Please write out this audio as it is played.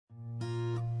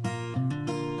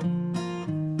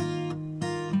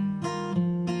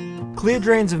Clear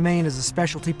Drains of Maine is a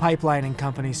specialty pipelining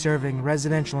company serving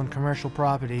residential and commercial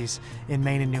properties in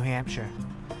Maine and New Hampshire.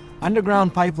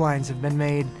 Underground pipelines have been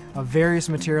made of various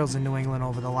materials in New England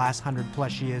over the last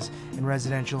 100+ years in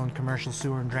residential and commercial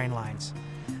sewer and drain lines.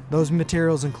 Those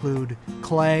materials include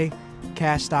clay,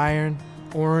 cast iron,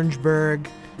 Orangeburg,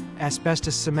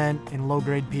 asbestos cement, and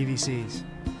low-grade PVCs.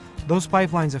 Those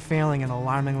pipelines are failing at an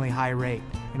alarmingly high rate,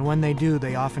 and when they do,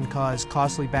 they often cause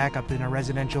costly backup in our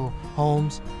residential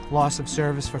homes, loss of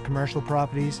service for commercial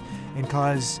properties, and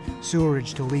cause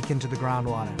sewerage to leak into the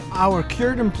groundwater. Our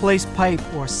cured-in-place pipe,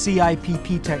 or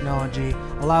CIPP technology,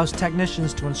 allows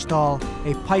technicians to install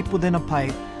a pipe within a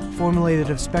pipe formulated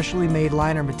of specially made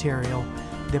liner material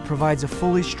that provides a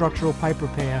fully structural pipe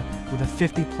repair with a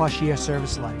 50+ year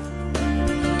service life.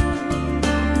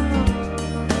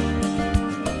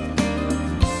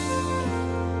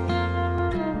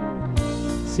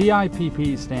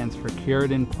 CIPP stands for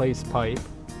Cured in Place Pipe.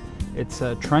 It's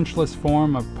a trenchless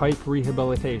form of pipe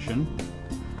rehabilitation.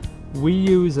 We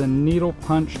use a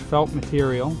needle-punched felt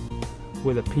material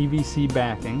with a PVC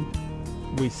backing.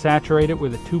 We saturate it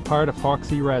with a 2-part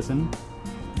epoxy resin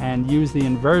and use the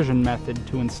inversion method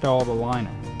to install the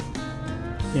liner.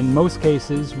 In most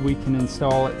cases, we can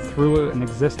install it through an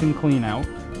existing cleanout.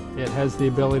 It has the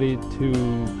ability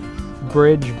to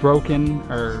bridge broken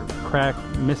or cracked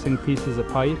missing pieces of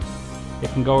pipe.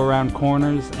 It can go around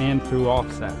corners and through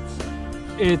offsets.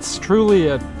 It's truly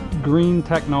a green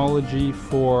technology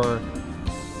for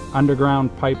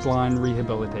underground pipeline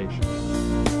rehabilitation.